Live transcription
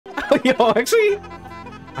Yo, actually,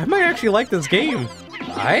 I might actually like this game.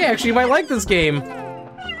 I actually might like this game.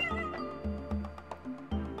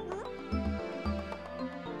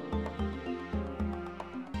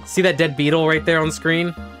 See that dead beetle right there on the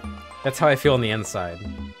screen? That's how I feel on the inside.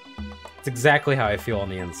 It's exactly how I feel on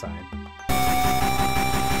the inside.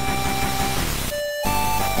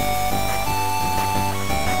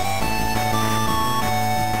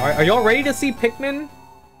 Alright, are y'all ready to see Pikmin?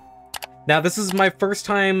 Now, this is my first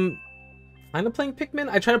time kind of playing Pikmin.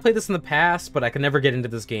 I tried to play this in the past, but I could never get into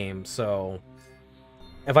this game, so...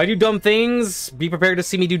 If I do dumb things, be prepared to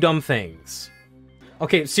see me do dumb things.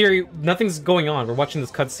 Okay, Siri, nothing's going on. We're watching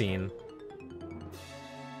this cutscene.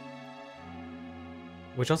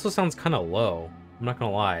 Which also sounds kind of low. I'm not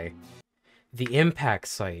gonna lie. The impact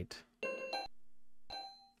site.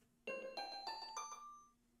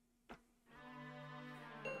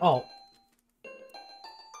 Oh.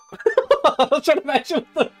 I was trying to match with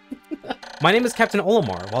the... My name is Captain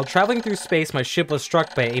Olimar. While traveling through space, my ship was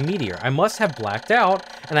struck by a meteor. I must have blacked out,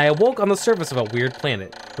 and I awoke on the surface of a weird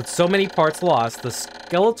planet. With so many parts lost, the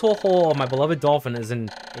skeletal hull of my beloved dolphin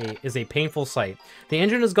is a painful sight. The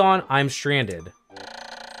engine is gone, I'm stranded.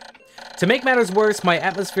 To make matters worse, my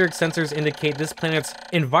atmospheric sensors indicate this planet's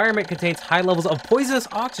environment contains high levels of poisonous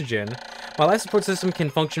oxygen. My life support system can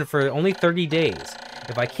function for only 30 days.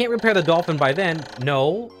 If I can't repair the dolphin by then,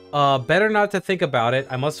 no, better not to think about it.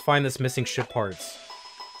 I must find this missing ship parts.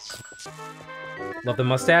 Love the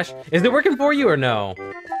mustache. Is it working for you or no?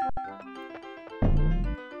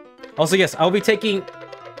 Also, yes, I'll be taking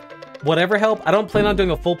whatever help. I don't plan on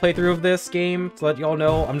doing a full playthrough of this game, to let y'all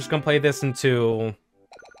know. I'm just gonna play this until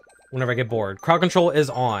whenever I get bored. Crowd control is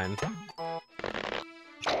on.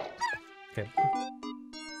 Okay.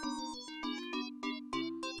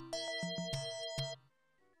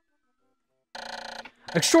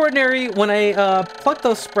 Extraordinary, when I plucked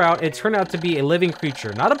the sprout, it turned out to be a living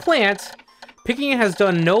creature, not a plant. Picking it has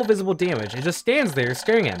done no visible damage. It just stands there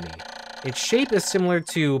staring at me. Its shape is similar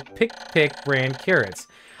to Pick brand carrots.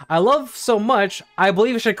 I love so much, I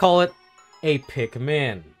believe I should call it a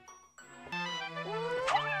Pikmin.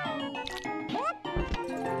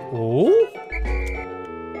 Ooh?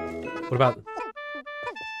 What about...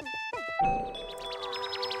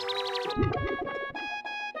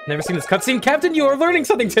 Never seen this cutscene. Captain, you are learning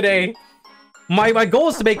something today! My goal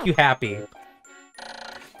is to make you happy.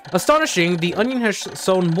 Astonishing, the onion has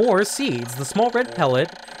sown more seeds. The small red pellet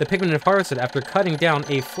the Pikmin have harvested after cutting down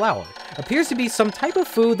a flower appears to be some type of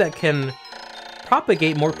food that can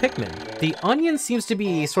propagate more Pikmin. The onion seems to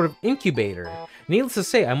be a sort of incubator. Needless to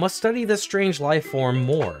say, I must study this strange life form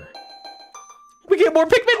more. We get more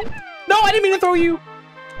Pikmin! No, I didn't mean to throw you!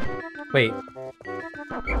 Wait.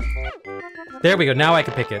 There we go, now I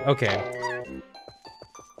can pick it. Okay.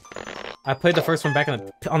 I played the first one back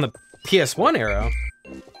on the PS1 era.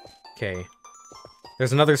 Okay.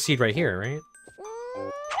 There's another seed right here, right?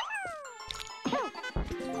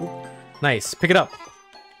 Ooh. Nice, pick it up.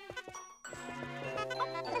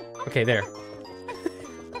 Okay, there.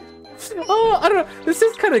 Oh, I don't know. This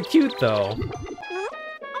is kind of cute, though.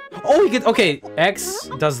 Oh, we get... Okay, X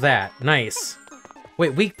does that. Nice.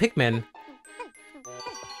 Wait, weak Pikmin.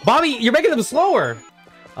 Bobby, you're making them slower!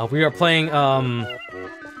 We are playing,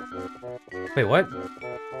 Wait, what?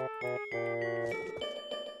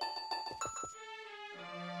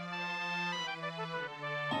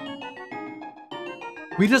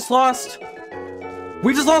 We just lost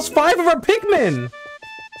 5 of our Pikmin!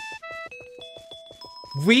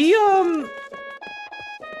 We,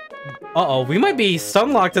 Uh-oh, we might be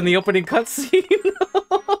sunlocked in the opening cutscene.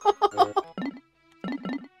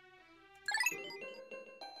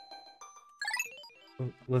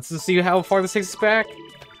 Let's just see how far this takes us back.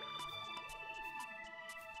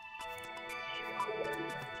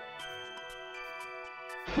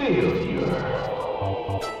 Failure.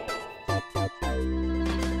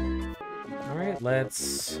 Alright,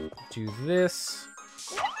 let's do this.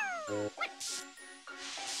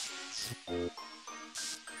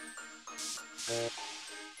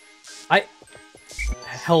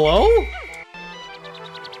 Hello?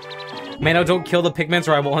 Mano, don't kill the Pigments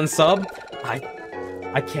or I will unsub.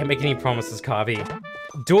 I can't make any promises, Kavi.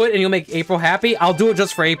 Do it and you'll make April happy? I'll do it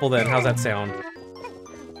just for April then. How's that sound?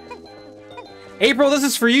 April, this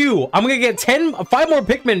is for you! I'm gonna get 5 more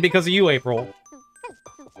Pikmin because of you, April.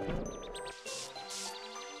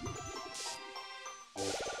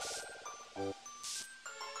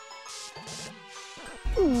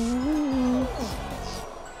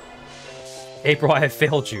 April, I have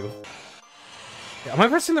failed you. Am I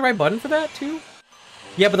pressing the right button for that, too?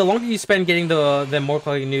 Yeah, but the longer you spend getting the more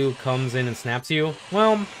likely new comes in and snaps you,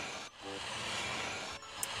 well...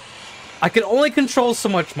 I can only control so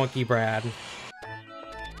much, Monkey Brad.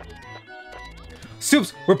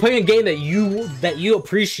 Soups, we're playing a game that you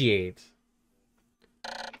appreciate.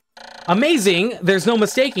 Amazing, there's no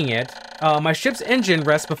mistaking it. My ship's engine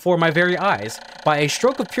rests before my very eyes. By a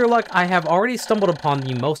stroke of pure luck, I have already stumbled upon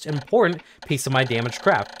the most important piece of my damaged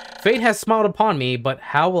craft. Fate has smiled upon me, but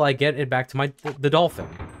how will I get it back to the dolphin?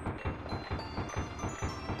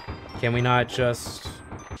 Can we not just...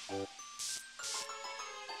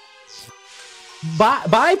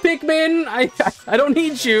 Bye, Pikmin! I don't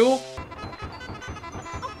need you!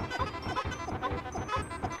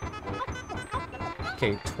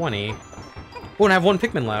 Okay, 20. Oh, and I have one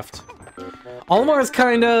Pikmin left. Olimar is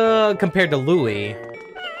kinda compared to Louie.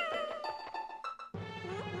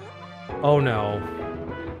 Oh no.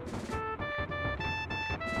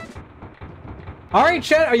 Alright,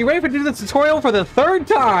 chat, are you ready to do the tutorial for the 3rd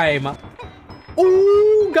time?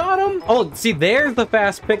 Ooh, got him! Oh, see, there's the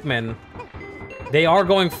fast Pikmin. They are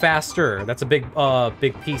going faster. That's a big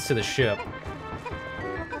piece to the ship.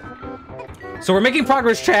 So we're making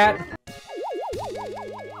progress, chat.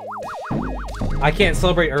 I can't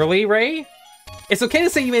celebrate early, Ray? It's okay to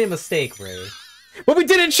say you made a mistake, Ray. But we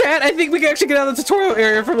did it, chat! I think we can actually get out of the tutorial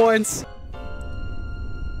area for once.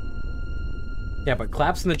 Yeah, but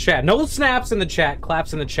claps in the chat. No snaps in the chat.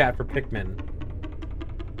 Claps in the chat for Pikmin.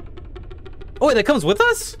 Oh, wait, that comes with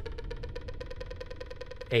us?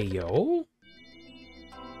 Ayo.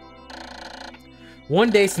 One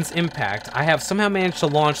day since impact, I have somehow managed to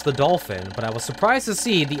launch the dolphin, but I was surprised to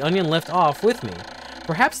see the onion lift off with me.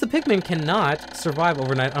 Perhaps the Pikmin cannot survive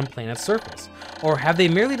overnight on planet's surface, or have they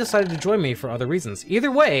merely decided to join me for other reasons? Either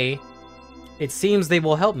way, it seems they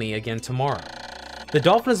will help me again tomorrow. The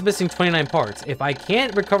dolphin is missing 29 parts. If I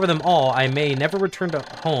can't recover them all, I may never return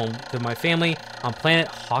home to my family on planet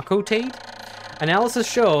Hakotate. Analysis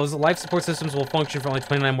shows life support systems will function for only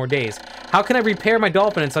 29 more days. How can I repair my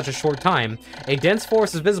dolphin in such a short time? A dense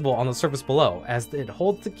forest is visible on the surface below. As it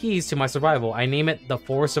holds the keys to my survival, I name it the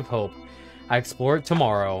Forest of Hope. I explore it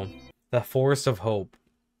tomorrow. The Forest of Hope.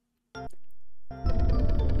 I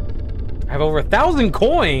have over 1,000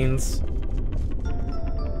 coins!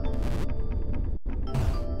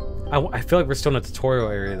 I feel like we're still in a tutorial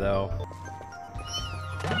area, though.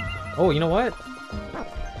 Oh, you know what?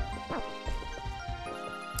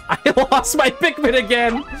 I lost my Pikmin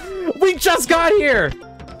again! We just got here!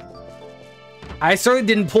 I certainly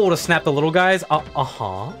didn't pull to snap the little guys.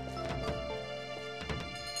 Uh-huh.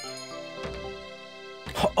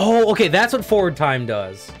 Oh, okay, that's what forward time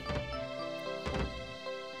does.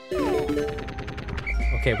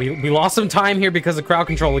 Okay, we lost some time here because of crowd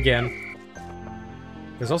control again.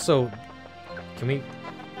 There's also... Can we...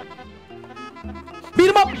 Beat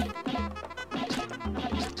him up!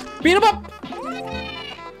 Beat him up!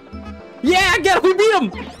 Yeah, get him! We beat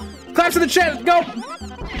him! Claps in the chat, go!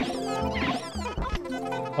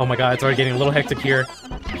 Oh my god, it's already getting a little hectic here.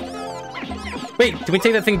 Wait, can we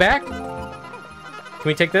take that thing back? Can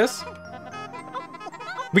we take this?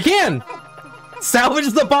 We can!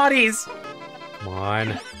 Salvage the bodies! Come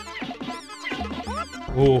on.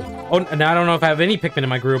 Ooh. Oh, now I don't know if I have any Pikmin in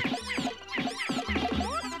my group.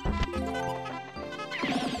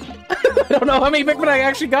 I don't know how many Pikmin I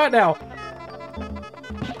actually got now.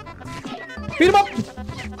 Beat him up!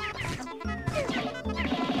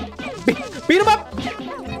 Beat him up!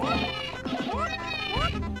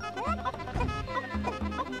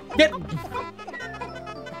 Get...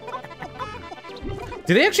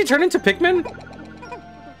 Do they actually turn into Pikmin?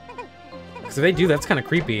 Because if they do, that's kind of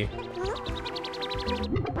creepy.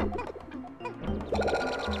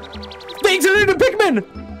 They turn into Pikmin!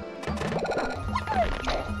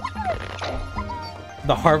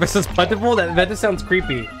 The harvest is plentiful? That just sounds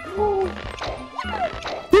creepy.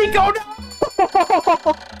 Pico, no!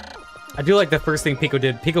 I do like the first thing Pico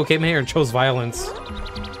did. Pico came in here and chose violence.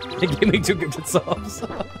 It gave me 2 gifted subs.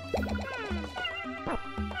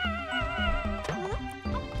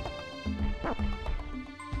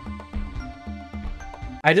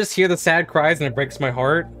 I just hear the sad cries and it breaks my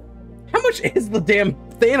heart. How much is the damn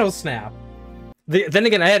Thanos snap? Then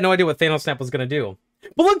again, I had no idea what Thanos snap was gonna do.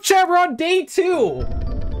 But look, chat, we're on day 2!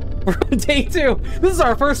 We're on day 2! This is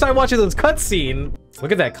our first time watching this cutscene!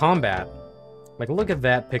 Look at that combat. Like, look at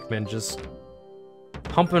that Pikmin just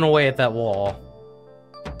pumping away at that wall.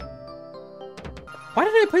 Why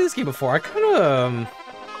did I play this game before? I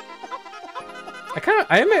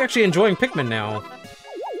am actually enjoying Pikmin now.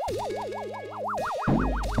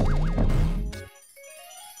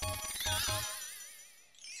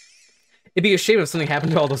 It'd be a shame if something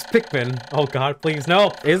happened to all those Pikmin. Oh god, please,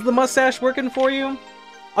 no. Is the mustache working for you?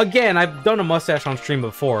 Again, I've done a mustache on stream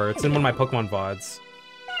before. It's in one of my Pokemon VODs.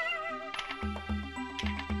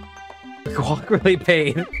 Awkwardly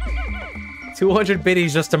paid 200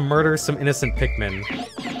 biddies just to murder some innocent Pikmin.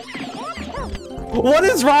 What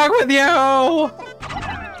is wrong with you?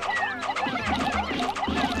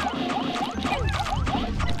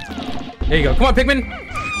 There you go. Come on, Pikmin.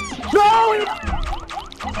 No!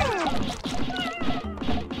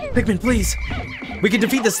 Pikmin, please. We can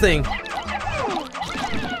defeat this thing.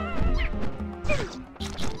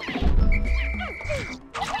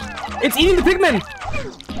 It's eating the Pikmin!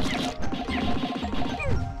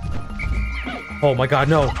 Oh my god,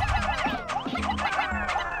 no.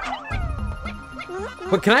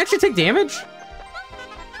 But can I actually take damage?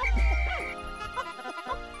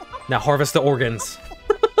 Now harvest the organs.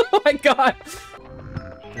 Oh my god.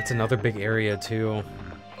 That's another big area too.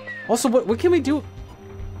 Also, what can we do?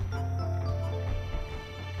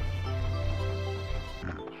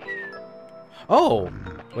 Oh,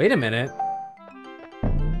 wait a minute.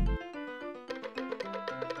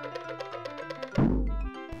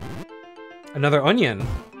 Another onion.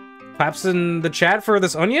 Claps in the chat for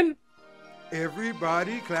this onion?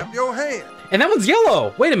 Everybody clap your hand. And that one's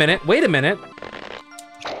yellow. Wait a minute. Wait a minute.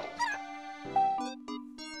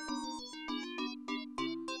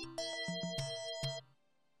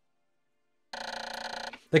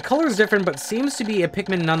 The color is different, but seems to be a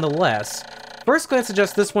Pikmin nonetheless. First glance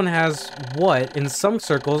suggests this one has what, in some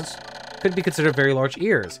circles, could be considered very large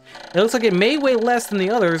ears. It looks like it may weigh less than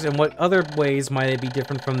the others, and what other ways might it be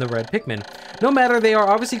different from the red Pikmin? No matter, they are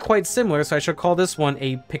obviously quite similar, so I should call this one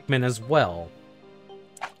a Pikmin as well.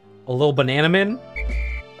 A little Bananaman?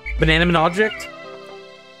 Bananaman object?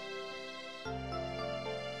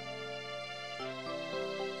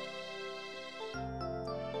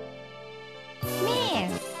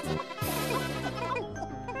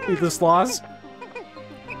 Eat the sloths?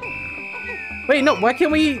 Wait, no, why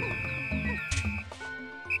can't we...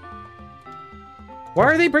 Why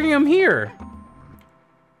are they bringing them here?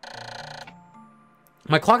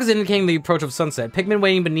 My clock is indicating the approach of sunset. Pikmin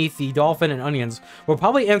waiting beneath the dolphin and onions will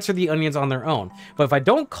probably answer the onions on their own. But if I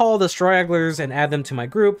don't call the stragglers and add them to my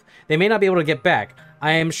group, they may not be able to get back.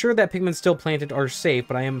 I am sure that Pikmin still planted are safe,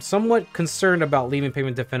 but I am somewhat concerned about leaving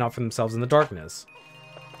Pikmin to fend out for themselves in the darkness.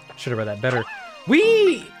 Should have read that better.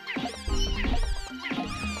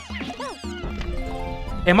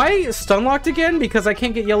 Am I stun-locked again? Because I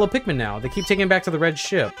can't get yellow Pikmin now. They keep taking it back to the red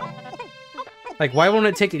ship. Like, why won't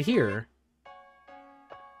it take it here?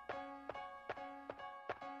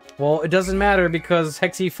 Well, it doesn't matter because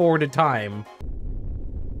Hexy forwarded time.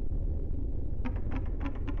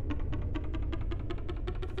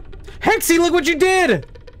 Hexy, look what you did!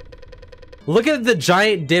 Look at the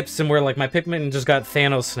giant dips and where, like, my Pikmin just got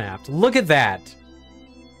Thanos snapped. Look at that.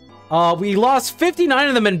 We lost 59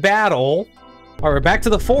 of them in battle. All right, we're back to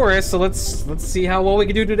the forest, so let's see how well we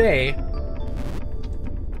can do today.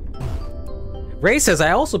 Ray says,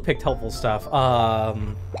 I also picked helpful stuff. Uh-huh.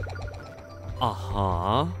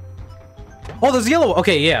 Oh, there's yellow.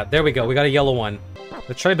 Okay, yeah, there we go. We got a yellow one.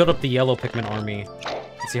 Let's try to build up the yellow Pikmin army.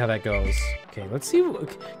 Let's see how that goes. Okay, let's see.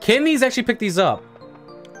 Can these actually pick these up?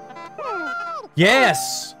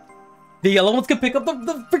 Yes! The yellow ones can pick up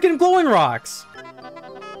the freaking glowing rocks.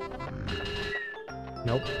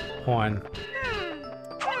 Nope. Hold on.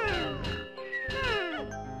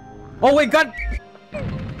 Oh, wait, God!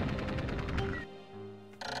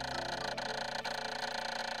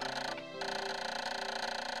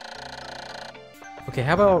 Okay,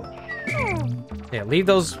 how about... Yeah, leave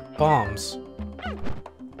those bombs.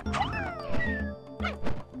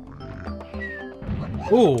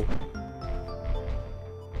 Ooh.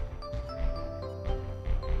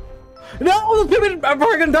 No, the Pikmin are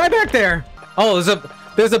probably gonna die back there. Oh,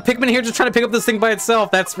 there's a Pikmin here just trying to pick up this thing by itself.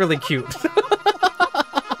 That's really cute.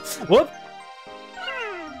 Whoop.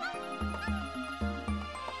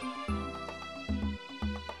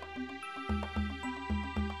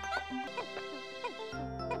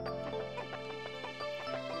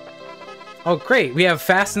 Oh, great. We have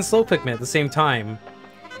fast and slow Pikmin at the same time.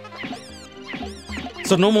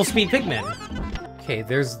 So normal speed Pikmin. Okay,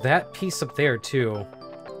 there's that piece up there, too.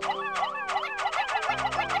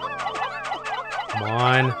 Come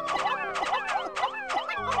on.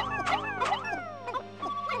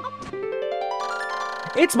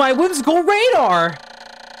 It's my whimsical radar!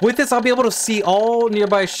 With this, I'll be able to see all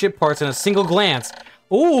nearby ship parts in a single glance.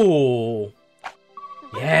 Ooh.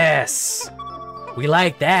 Yes. We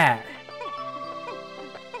like that.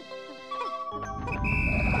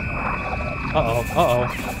 Uh-oh, uh-oh.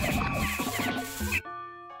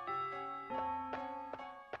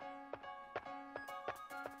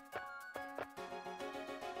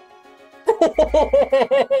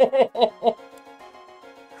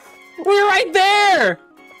 We're right there!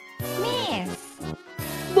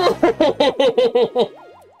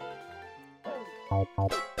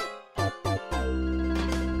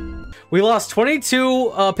 We lost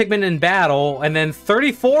 22 Pikmin in battle, and then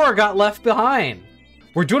 34 got left behind.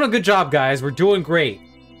 We're doing a good job, guys. We're doing great.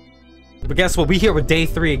 But guess what? We here with day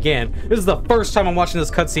 3 again. This is the first time I'm watching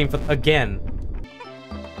this cutscene again.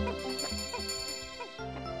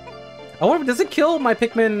 I wonder, does it kill my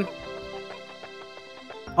Pikmin?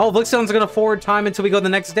 Oh, Velixion's gonna forward time until we go the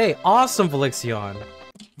next day. Awesome, Velixion.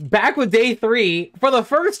 Back with day 3 for the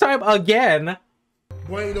first time again.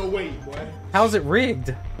 Boy, no way, boy. How's it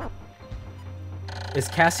rigged? Is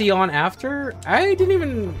Cassie on after? I didn't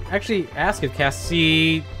even actually ask if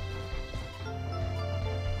Cassie...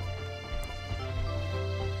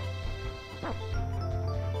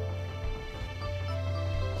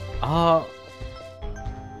 I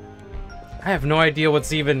have no idea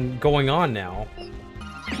what's even going on now.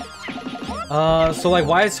 So like,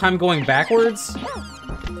 why is time going backwards?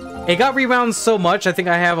 It got rewound so much, I think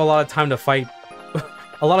I have a lot of time to fight.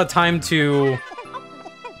 A lot of time to...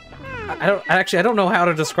 I don't know how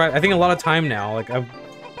to describe... I think a lot of time now. Like,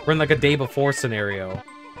 we're in like a day before scenario.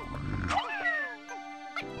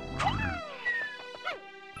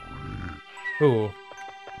 Ooh.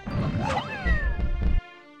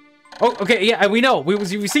 Oh, okay, yeah, we know.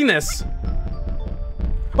 We've seen this.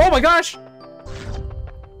 Oh my gosh!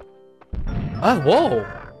 Whoa.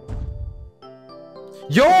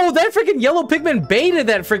 Yo, that freaking yellow Pikmin baited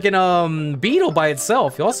that freaking, beetle by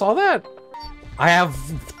itself. Y'all saw that? I have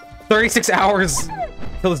 36 hours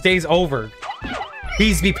till this day's over.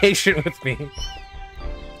 Please be patient with me.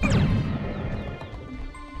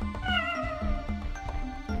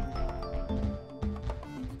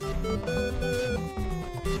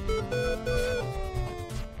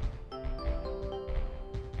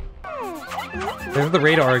 There's the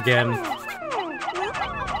radar again.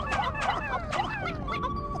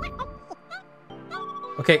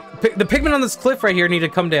 Okay, the Pikmin on this cliff right here need to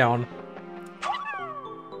come down.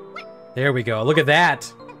 There we go. Look at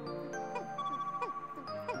that.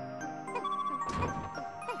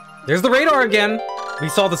 There's the radar again. We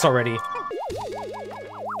saw this already.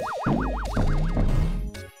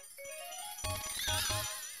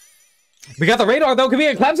 We got the radar though. Can we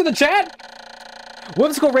get claps in the chat?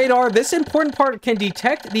 Whimsical radar. This important part can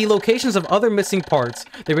detect the locations of other missing parts.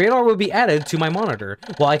 The radar will be added to my monitor,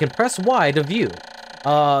 while I can press Y to view.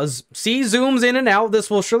 See, zooms in and out. This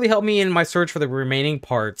will surely help me in my search for the remaining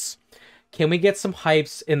parts. Can we get some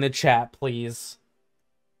hypes in the chat, please?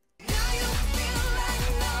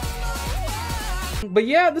 But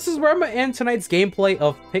yeah, this is where I'm gonna end tonight's gameplay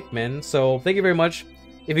of Pikmin. So thank you very much.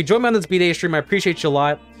 If you joined me on this B-Day stream, I appreciate you a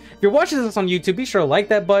lot. If you're watching this on YouTube, be sure to like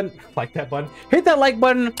that button, hit that like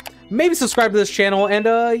button, maybe subscribe to this channel, and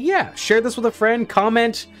yeah, share this with a friend,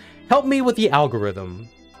 comment, help me with the algorithm.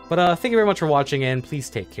 But thank you very much for watching, and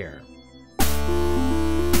please take care.